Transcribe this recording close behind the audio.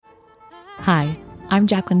Hi, I'm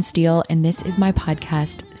Jaclyn Steele, and this is my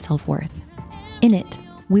podcast, Self-Worth. In it,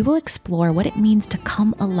 we will explore what it means to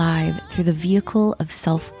come alive through the vehicle of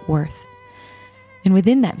self-worth. And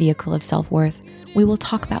within that vehicle of self-worth, we will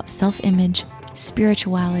talk about self-image,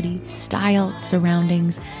 spirituality, style,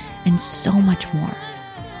 surroundings, and so much more.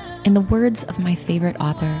 In the words of my favorite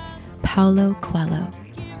author, Paulo Coelho,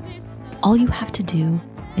 all you have to do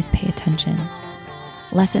is pay attention.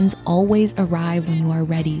 Lessons always arrive when you are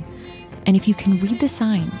ready. And if you can read the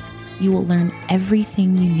signs, you will learn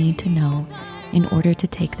everything you need to know in order to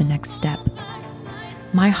take the next step.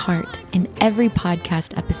 My heart in every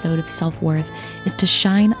podcast episode of Self-Worth is to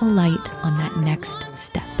shine a light on that next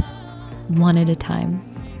step, one at a time.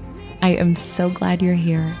 I am so glad you're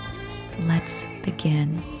here. Let's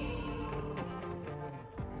begin.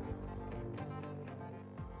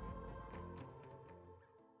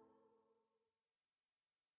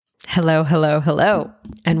 Hello,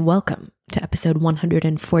 and welcome to episode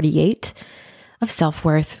 148 of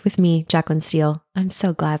Self-Worth with me, Jaclyn Steele. I'm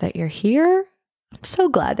so glad that you're here.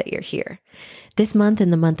 This month, in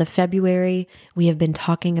the month of February, we have been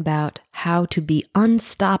talking about how to be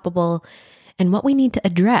unstoppable and what we need to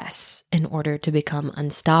address in order to become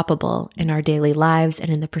unstoppable in our daily lives and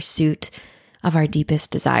in the pursuit of our deepest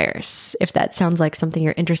desires. If that sounds like something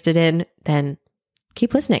you're interested in, then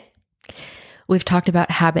keep listening. We've talked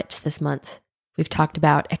about habits this month. We've talked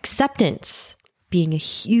about acceptance being a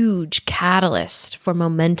huge catalyst for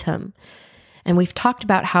momentum. And we've talked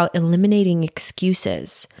about how eliminating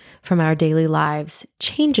excuses from our daily lives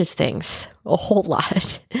changes things a whole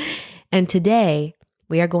lot. And today,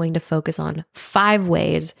 we are going to focus on 5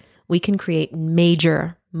 ways we can create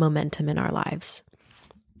major momentum in our lives.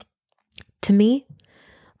 To me,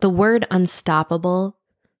 the word unstoppable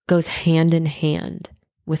goes hand in hand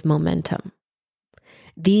with momentum.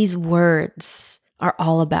 These words are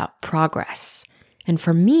all about progress. And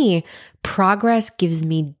for me, progress gives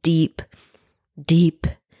me deep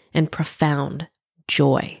and profound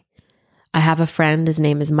joy. I have a friend, his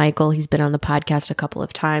name is Michael. He's been on the podcast a couple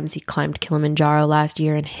of times. He climbed Kilimanjaro last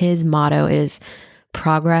year, and his motto is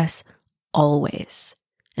progress always.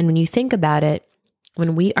 And when you think about it,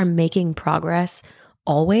 when we are making progress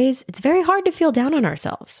always, it's very hard to feel down on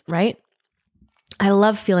ourselves, right? I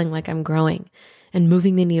love feeling like I'm growing and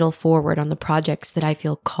moving the needle forward on the projects that I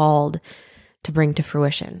feel called to bring to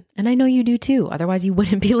fruition. And I know you do too, otherwise you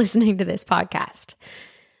wouldn't be listening to this podcast.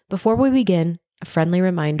 Before we begin, a friendly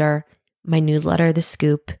reminder, my newsletter, The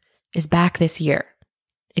Scoop, is back this year.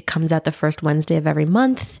 It comes out the first Wednesday of every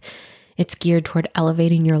month. It's geared toward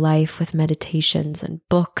elevating your life with meditations and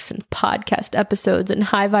books and podcast episodes and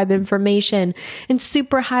high vibe information and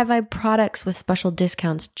super high vibe products with special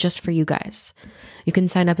discounts just for you guys. You can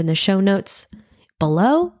sign up in the show notes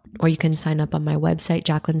below, or you can sign up on my website,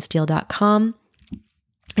 jaclynsteele.com.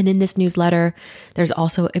 And in this newsletter, there's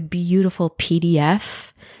also a beautiful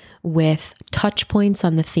PDF with touch points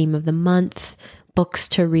on the theme of the month, books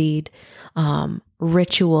to read,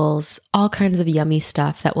 rituals, all kinds of yummy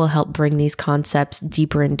stuff that will help bring these concepts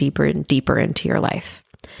deeper and deeper and deeper into your life.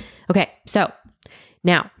 Okay, so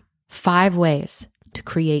now 5 ways to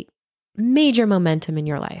create major momentum in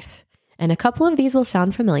your life. And a couple of these will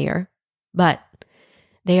sound familiar, but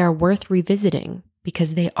they are worth revisiting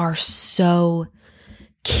because they are so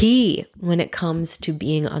key when it comes to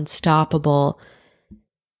being unstoppable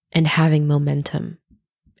and having momentum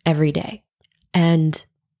every day. And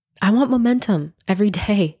I want momentum every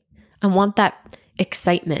day. I want that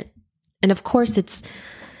excitement. And of course,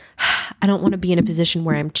 I don't want to be in a position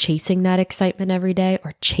where I'm chasing that excitement every day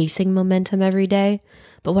or chasing momentum every day.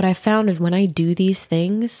 But what I found is when I do these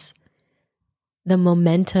things, the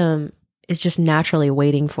momentum is just naturally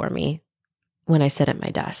waiting for me when I sit at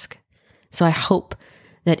my desk. So I hope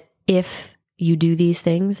that if you do these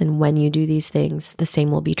things and when you do these things, the same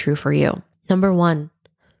will be true for you. Number 1,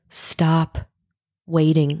 stop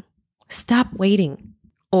waiting. Stop waiting.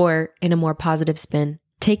 Or in a more positive spin,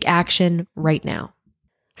 take action right now.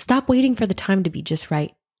 Stop waiting for the time to be just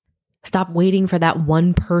right. Stop waiting for that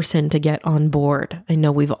one person to get on board. I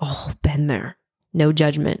know we've all been there. No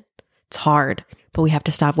judgment. It's hard, but we have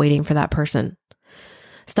to stop waiting for that person.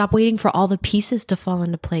 Stop waiting for all the pieces to fall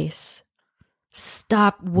into place.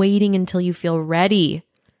 Stop waiting until you feel ready.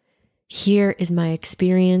 Here is my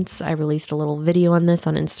experience. I released a little video on this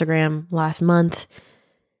on Instagram last month.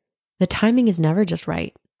 The timing is never just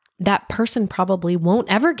right. That person probably won't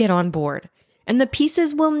ever get on board, and the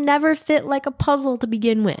pieces will never fit like a puzzle to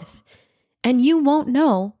begin with. And you won't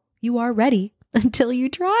know you are ready until you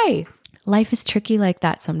try. Life is tricky like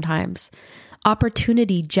that sometimes.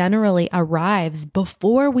 Opportunity generally arrives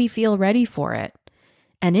before we feel ready for it.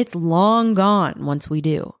 and it's long gone once we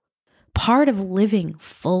do. Part of living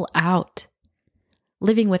full out,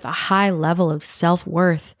 living with a high level of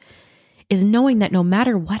self-worth, is knowing that no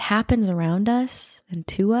matter what happens around us and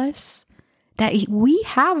to us, that we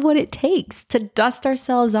have what it takes to dust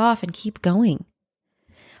ourselves off and keep going.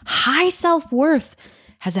 High self-worth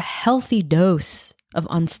has a healthy dose of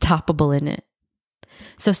unstoppable in it.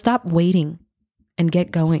 So stop waiting and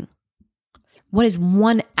get going. What is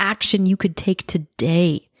one action you could take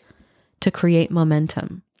today to create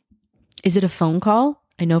momentum? Is it a phone call?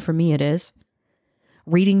 I know for me it is.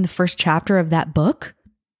 Reading the first chapter of that book?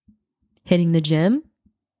 Hitting the gym?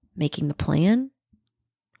 Making the plan?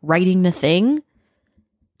 Writing the thing?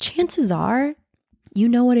 Chances are you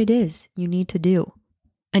know what it is you need to do.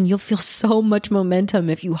 And you'll feel so much momentum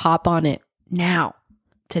if you hop on it now,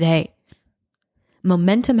 today.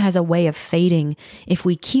 Momentum has a way of fading if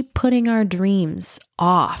we keep putting our dreams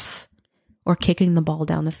off or kicking the ball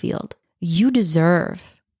down the field. You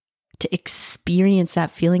deserve to experience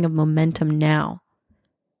that feeling of momentum now.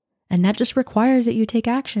 And that just requires that you take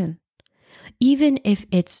action. Even if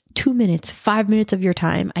it's 2 minutes, 5 minutes of your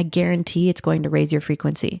time, I guarantee it's going to raise your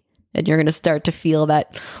frequency. And you're going to start to feel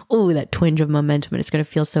that twinge of momentum, and it's going to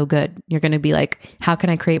feel so good. You're going to be like, how can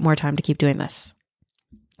I create more time to keep doing this?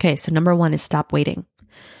 Okay, so number 1 is stop waiting.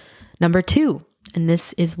 Number 2, and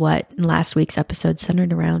this is what last week's episode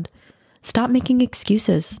centered around, stop making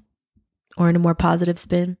excuses. Or in a more positive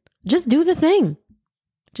spin, just do the thing.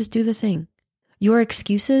 Just do the thing. Your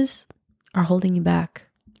excuses are holding you back.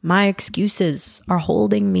 My excuses are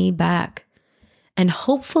holding me back. And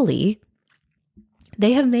hopefully,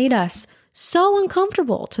 they have made us so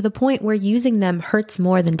uncomfortable to the point where using them hurts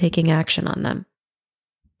more than taking action on them.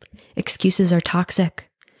 Excuses are toxic.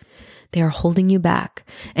 They are holding you back.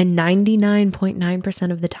 And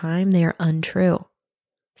 99.9% of the time, they are untrue.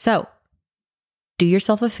 So, do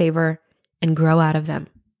yourself a favor and grow out of them.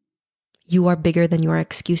 You are bigger than your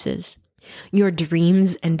excuses. Your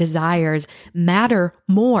dreams and desires matter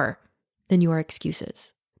more than your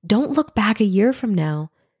excuses. Don't look back a year from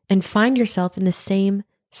now and find yourself in the same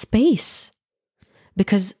space.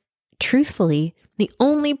 Because truthfully, the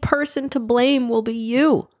only person to blame will be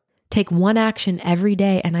you. Take one action every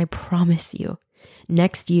day, and I promise you,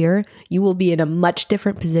 next year, you will be in a much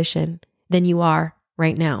different position than you are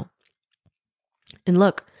right now. And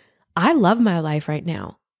look, I love my life right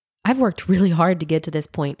now. I've worked really hard to get to this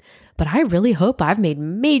point, but I really hope I've made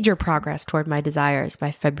major progress toward my desires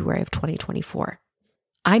by February of 2024.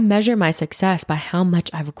 I measure my success by how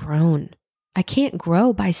much I've grown. I can't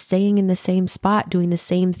grow by staying in the same spot, doing the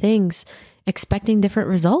same things, expecting different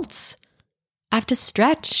results. I have to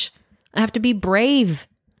stretch. I have to be brave.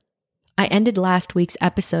 I ended last week's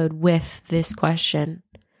episode with this question.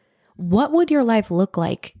 What would your life look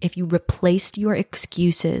like if you replaced your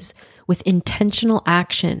excuses with intentional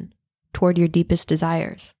action toward your deepest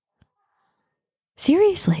desires?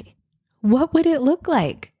 Seriously, what would it look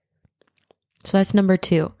like? So that's number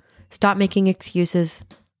 2. Stop making excuses.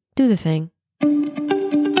 Do the thing.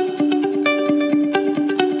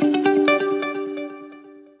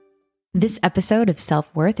 This episode of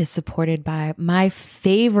Self-Worth is supported by my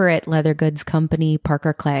favorite leather goods company,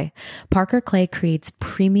 Parker Clay. Parker Clay creates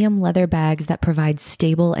premium leather bags that provide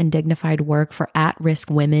stable and dignified work for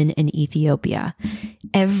at-risk women in Ethiopia.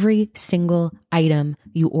 Every single item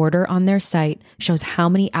you order on their site shows how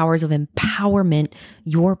many hours of empowerment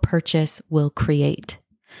your purchase will create.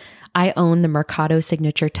 I own the Mercado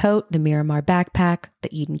Signature Tote, the Miramar Backpack,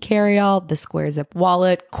 the Eden Carryall, the Square Zip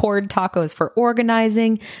Wallet, Cord Tacos for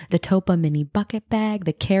organizing, the Topa Mini Bucket Bag,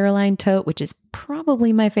 the Caroline Tote, which is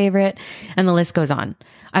probably my favorite, and the list goes on.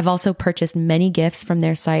 I've also purchased many gifts from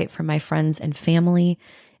their site for my friends and family.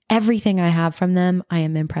 Everything I have from them, I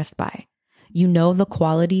am impressed by. You know the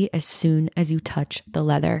quality as soon as you touch the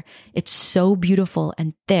leather. It's so beautiful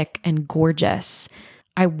and thick and gorgeous.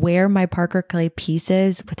 I wear my Parker Clay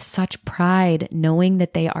pieces with such pride, knowing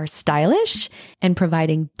that they are stylish and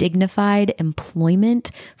providing dignified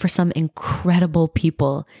employment for some incredible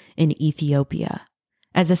people in Ethiopia.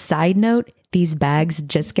 As a side note, these bags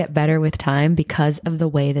just get better with time because of the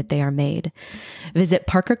way that they are made. Visit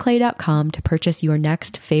parkerclay.com to purchase your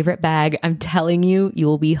next favorite bag. I'm telling you, you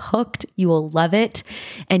will be hooked. You will love it.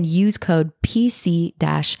 And use code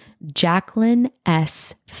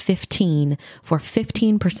PC-JacquelineS15 for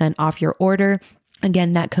 15% off your order.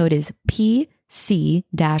 Again, that code is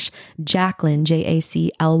PC-Jacqueline,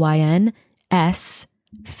 Jaclyn,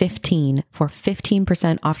 S15 for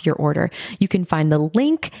 15% off your order. You can find the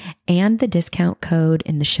link and the discount code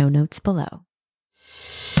in the show notes below.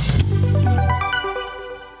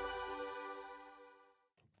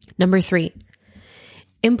 Number 3,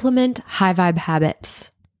 Implement high vibe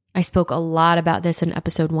habits. I spoke a lot about this in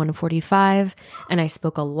episode 145, and I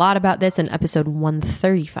spoke a lot about this in episode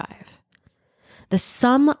 135. The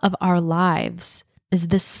sum of our lives is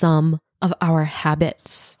the sum of our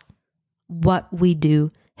habits, what we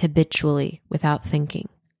do habitually without thinking.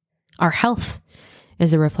 Our health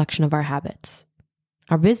is a reflection of our habits.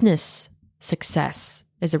 Our business success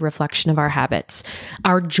is a reflection of our habits.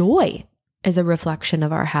 Our joy is a reflection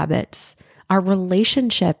of our habits. Our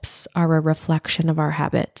relationships are a reflection of our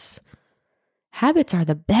habits. Habits are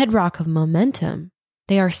the bedrock of momentum.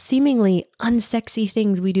 They are seemingly unsexy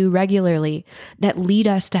things we do regularly that lead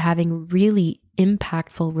us to having really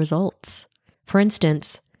impactful results. For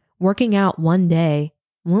instance, working out one day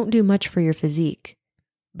won't do much for your physique,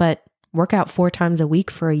 but work out 4 times a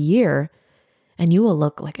week for a year, and you will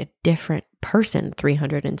look like a different person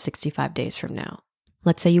 365 days from now.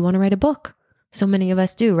 Let's say you want to write a book. So many of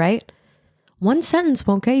us do, right? 1 sentence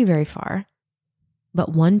won't get you very far,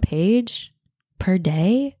 but 1 page per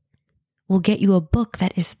day will get you a book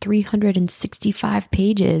that is 365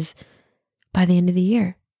 pages by the end of the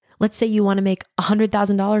year. Let's say you want to make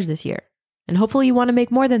 $100,000 this year, and hopefully you want to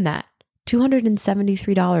make more than that.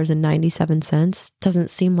 $273.97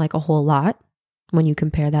 doesn't seem like a whole lot when you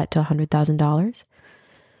compare that to $100,000,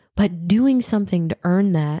 but doing something to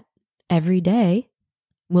earn that every day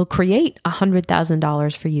will create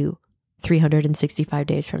 $100,000 for you 365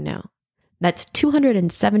 days from now. That's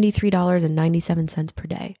 $273.97 per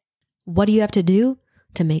day. What do you have to do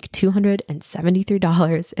to make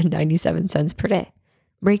 $273.97 per day?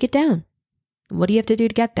 Break it down. What do you have to do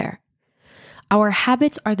to get there? Our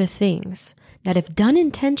habits are the things that, if done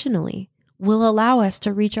intentionally, will allow us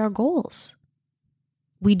to reach our goals.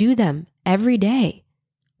 We do them every day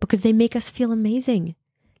because they make us feel amazing.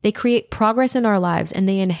 They create progress in our lives, and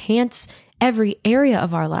they enhance every area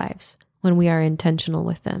of our lives when we are intentional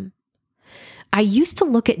with them. I used to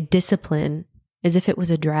look at discipline as if it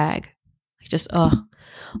was a drag. Like just,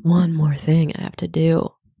 one more thing I have to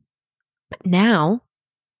do. But now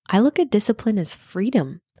I look at discipline as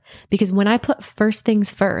freedom, because when I put first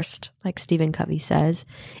things first, like Stephen Covey says,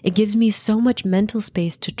 it gives me so much mental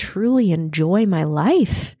space to truly enjoy my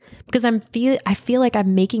life because I feel like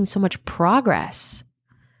I'm making so much progress.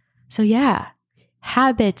 So yeah,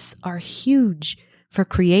 habits are huge for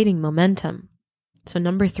creating momentum. So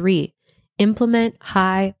number 3, implement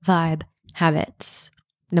high vibe habits.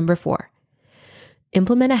 Number 4,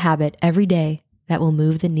 implement a habit every day that will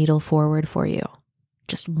move the needle forward for you.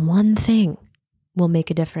 Just one thing will make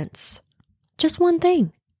a difference. Just one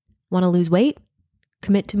thing. Want to lose weight?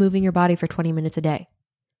 Commit to moving your body for 20 minutes a day.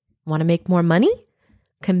 Want to make more money?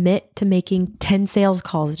 Commit to making 10 sales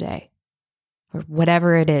calls a day, or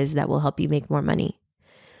whatever it is that will help you make more money.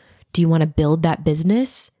 Do you want to build that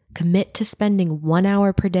business? Commit to spending 1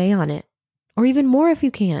 hour per day on it, or even more if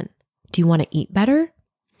you can. Do you want to eat better?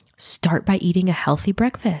 Start by eating a healthy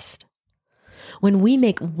breakfast. When we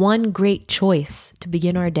make one great choice to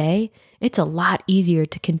begin our day, it's a lot easier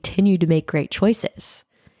to continue to make great choices.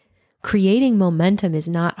 Creating momentum is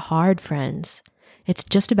not hard, friends. It's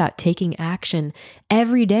just about taking action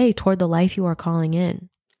every day toward the life you are calling in.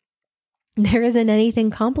 There isn't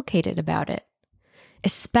anything complicated about it,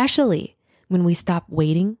 especially when we stop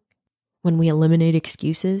waiting, when we eliminate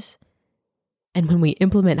excuses, and when we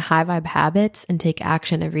implement high vibe habits and take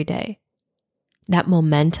action every day. That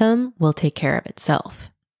momentum will take care of itself.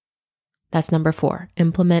 That's number 4.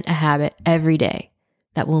 Implement a habit every day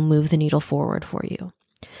that will move the needle forward for you.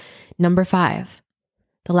 Number 5,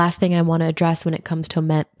 the last thing I want to address when it comes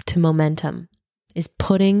to momentum is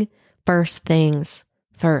putting first things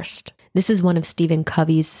first. This is one of Stephen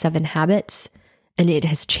Covey's 7 habits, and it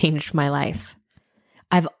has changed my life.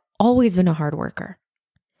 I've always been a hard worker,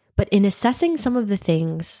 but in assessing some of the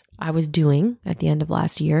things I was doing at the end of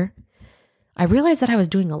last year, I realized that I was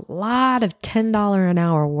doing a lot of $10 an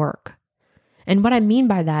hour work. And what I mean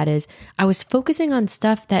by that is I was focusing on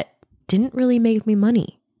stuff that didn't really make me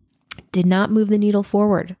money, did not move the needle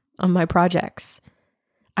forward on my projects.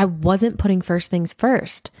 I wasn't putting first things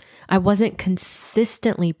first. I wasn't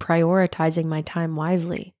consistently prioritizing my time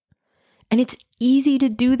wisely. And it's easy to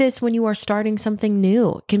do this when you are starting something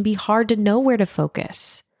new. It can be hard to know where to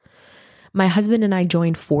focus. My husband and I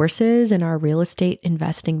joined forces in our real estate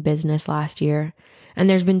investing business last year, and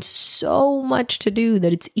there's been so much to do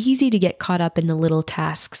that it's easy to get caught up in the little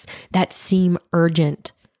tasks that seem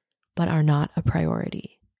urgent but are not a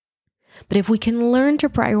priority. But if we can learn to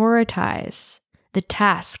prioritize the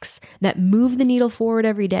tasks that move the needle forward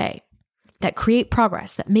every day, that create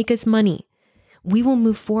progress, that make us money, we will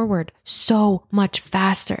move forward so much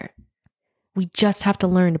faster. We just have to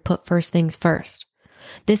learn to put first things first.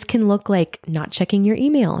 This can look like not checking your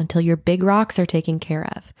email until your big rocks are taken care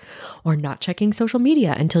of, or not checking social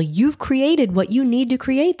media until you've created what you need to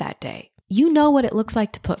create that day. You know what it looks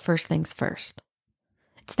like to put first things first.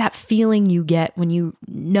 It's that feeling you get when you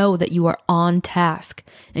know that you are on task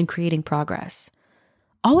and creating progress.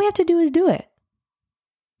 All we have to do is do it.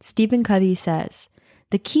 Stephen Covey says,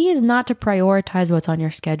 the key is not to prioritize what's on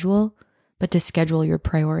your schedule, but to schedule your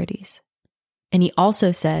priorities. And he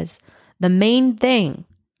also says, the main thing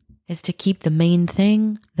is to keep the main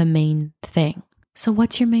thing the main thing. So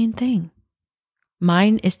what's your main thing?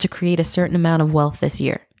 Mine is to create a certain amount of wealth this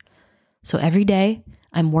year. So every day,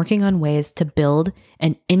 I'm working on ways to build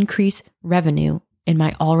and increase revenue in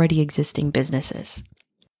my already existing businesses.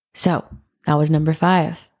 So that was number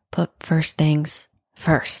 5. Put first things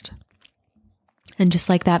first. And just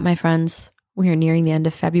like that, my friends, we are nearing the end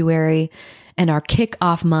of February and our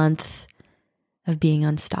kickoff month of being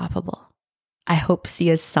unstoppable. I hope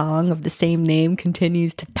Sia's song of the same name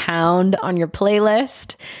continues to pound on your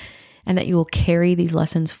playlist and that you will carry these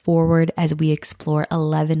lessons forward as we explore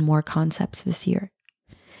 11 more concepts this year.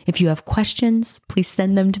 If you have questions, please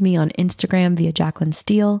send them to me on Instagram via Jacqueline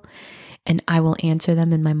Steele, and I will answer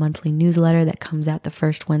them in my monthly newsletter that comes out the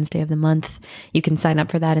first Wednesday of the month. You can sign up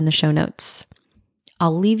for that in the show notes.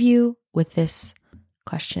 I'll leave you with this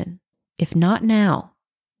question. If not now,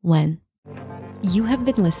 when? You have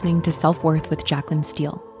been listening to Self-Worth with Jacqueline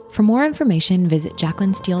Steele. For more information, visit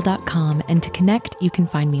jacquelinesteele.com, and to connect, you can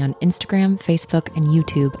find me on Instagram, Facebook, and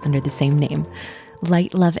YouTube under the same name.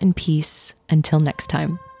 Light, love, and peace. Until next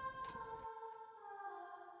time.